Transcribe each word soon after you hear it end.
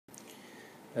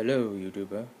Hello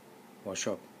YouTuber, what's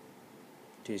up?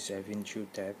 This is Evan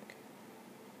Tech.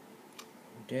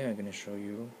 Today I'm gonna show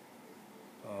you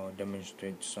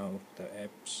demonstrate some of the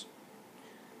apps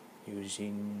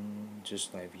using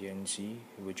just like VNC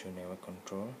virtual network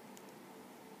control.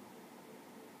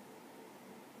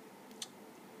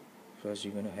 First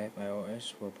you're gonna have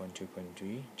iOS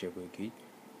 4.2.3 jailbreak.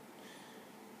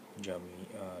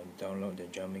 Download the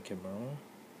JumiCamera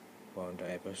from the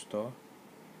Apple Store,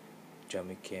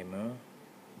 JumiGamer,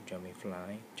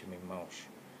 JumiFly, JumiMouse,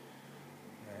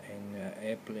 and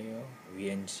app player,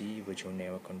 VNC virtual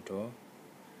network control.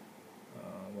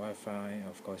 Wi-Fi,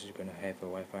 of course you're gonna have a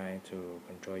Wi-Fi to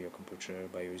control your computer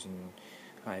by using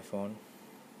iPhone.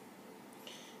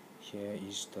 Here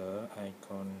is the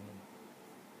icon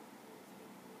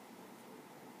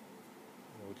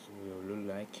what it will look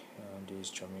like. This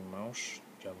is JumiMouse,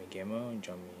 JumiGamer,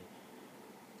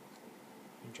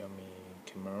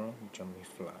 JumiCamera,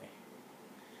 JumiFly.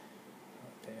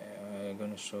 I'm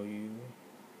gonna show you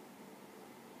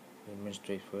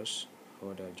demonstrate first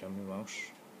for the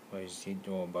JumiMouse. What is it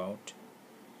all about?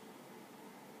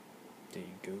 There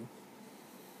you go.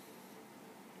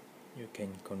 You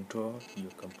can control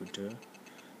your computer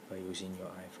by using your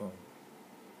iPhone.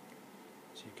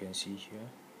 As you can see here,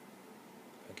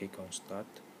 I click on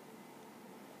start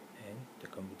and the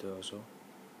computer also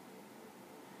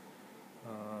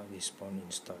respawn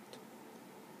in start.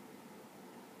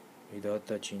 Without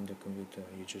touching the computer,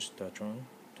 you just touch on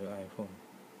the iPhone.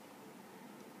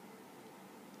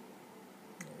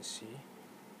 Let's see.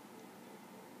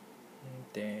 And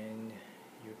then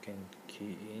you can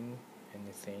key in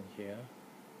anything here.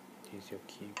 This is your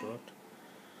keyboard.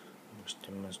 Let's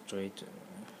demonstrate the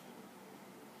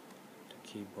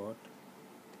keyboard.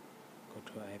 Go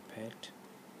to iPad.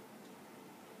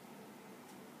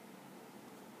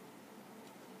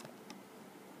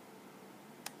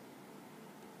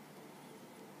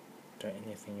 Try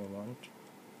anything you want.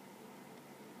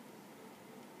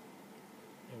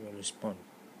 It will respond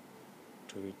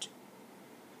to it.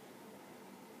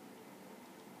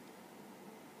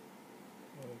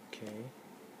 Okay.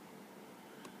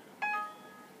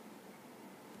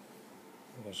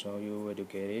 I'll show you where to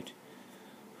get it.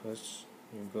 First,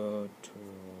 you go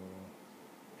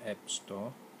to App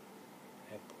Store,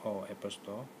 Apple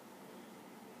Store.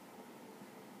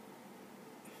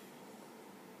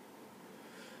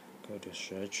 Go to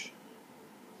search.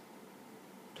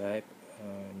 Type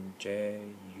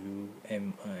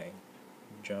JUMI,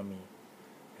 Jumi,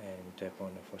 and tap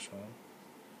on the first one.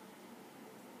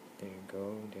 There you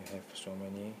go. They have so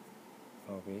many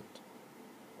of it.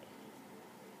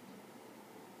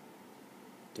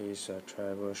 This is a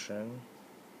trial version,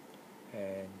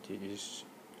 and this is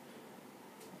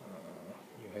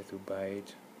you have to buy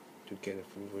it to get a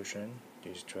full version.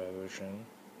 This is trial version.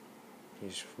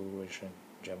 This is full version.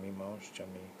 JumiMouse,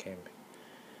 JumiCam.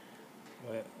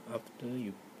 Well, after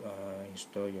you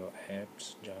install your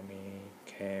apps,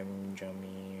 JumiCam,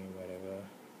 whatever,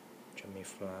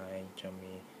 JumiFly,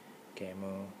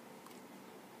 JumiGamer,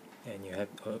 and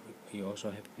you also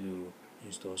have to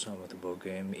install some of the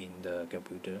program in the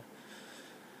computer.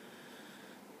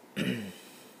 There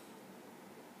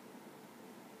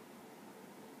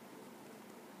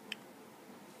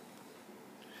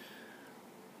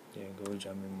you go,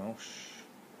 JumiMouse.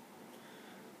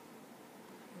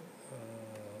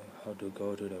 How to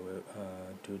go to the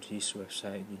to this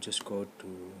website? You just go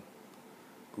to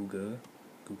Google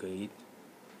it.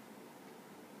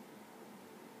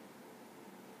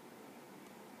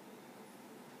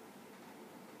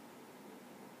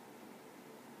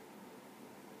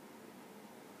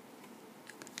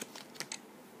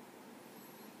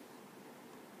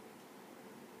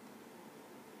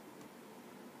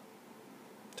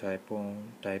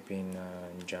 Type in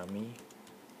Jumi.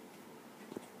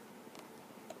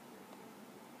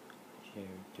 Here,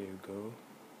 there you go,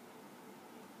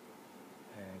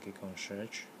 and click on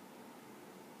search.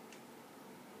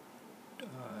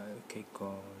 Click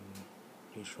on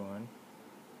this one,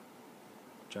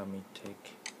 JumiTech,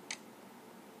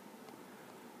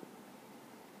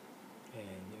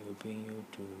 and it will bring you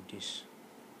to this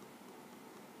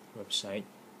website.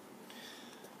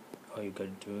 All you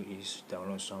gotta do is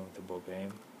download some of the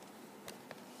program.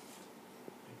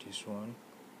 This one.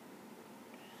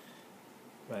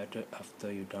 Right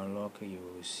after you download, you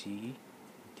will see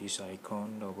this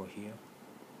icon over here,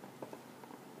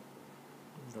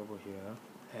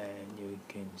 and you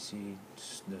can see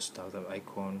the startup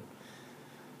icon,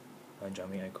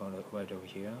 Jumi icon right over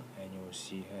here, and you will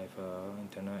see have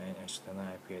internal and external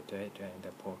IP address and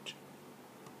the port.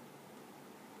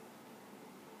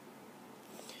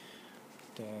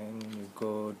 Then you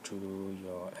go to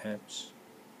your apps.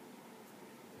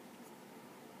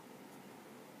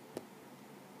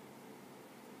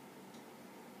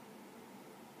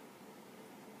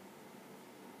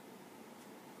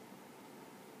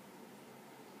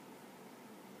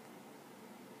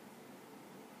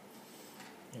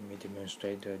 Let me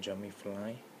demonstrate the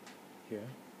JumiFly here.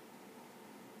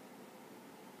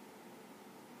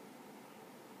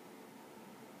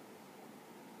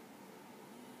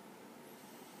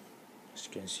 As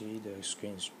you can see, the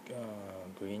screen is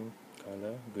green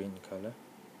color. You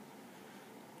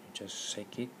just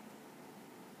shake it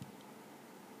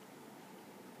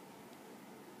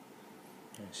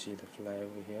and see the fly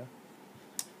over here.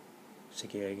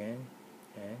 Shake it again,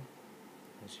 and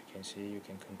as you can see, you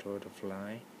can control the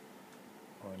fly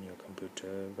on your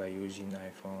computer by using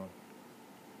iPhone.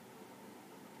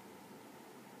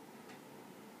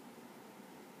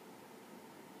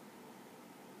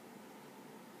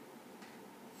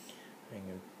 And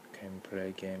you can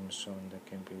play games on the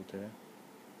computer.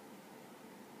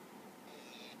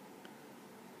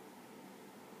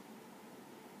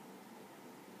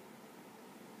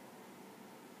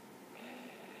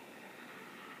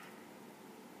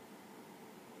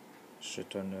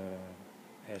 Sit on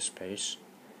the airspace.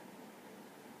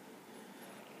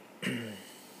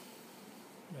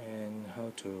 And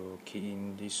how to key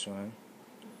in this one?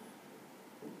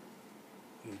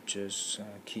 You just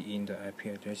key in the IP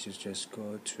address. You just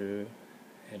go to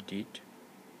edit,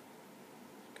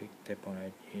 tap on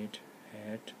edit,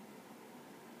 add,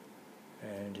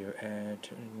 and you add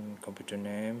computer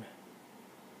name.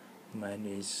 Mine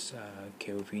is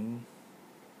Kelvin,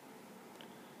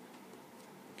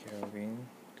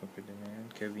 computer name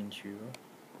Kelvin 2,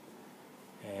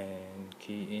 and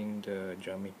key in the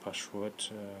Jumi password,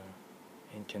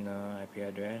 internal IP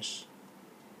address,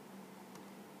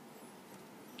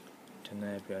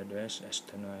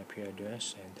 external IP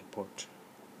address, and the port.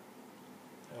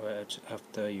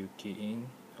 After you key in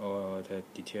all the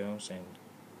details and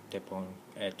tap on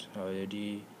add,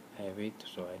 already have it,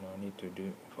 so I don't need to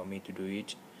do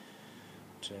it.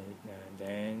 So,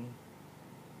 then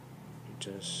you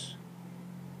just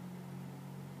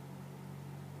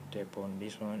tap on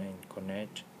this one and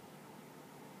connect.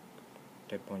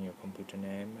 Tap on your computer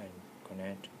name and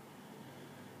connect.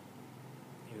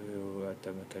 You will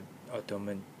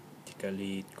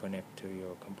automatically connect to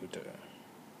your computer.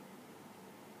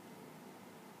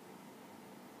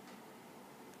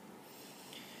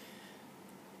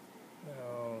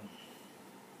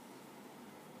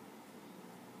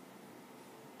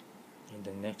 In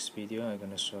the next video, I'm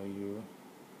gonna show you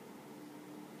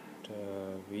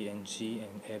the VNC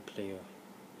and Air Player.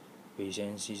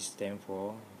 VNC stands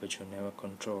for Virtual Network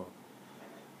Control.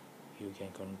 You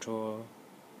can control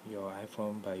your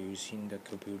iPhone by using the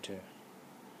computer.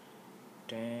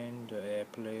 Then the Air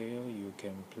Player, you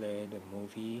can play the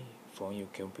movie from your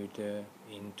computer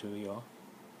into your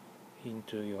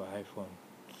iPhone.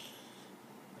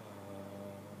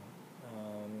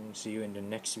 See you in the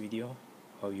next video.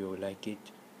 Hope you like it.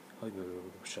 Hope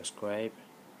you subscribe.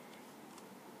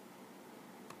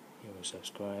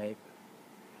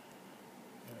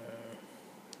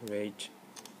 Rate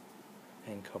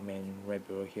and comment right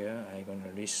below here. I'm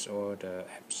gonna list all the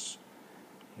apps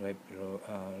right below,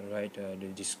 the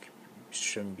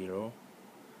description below.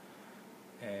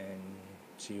 And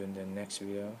see you in the next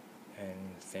video.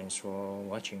 And thanks for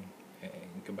watching.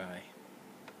 And goodbye.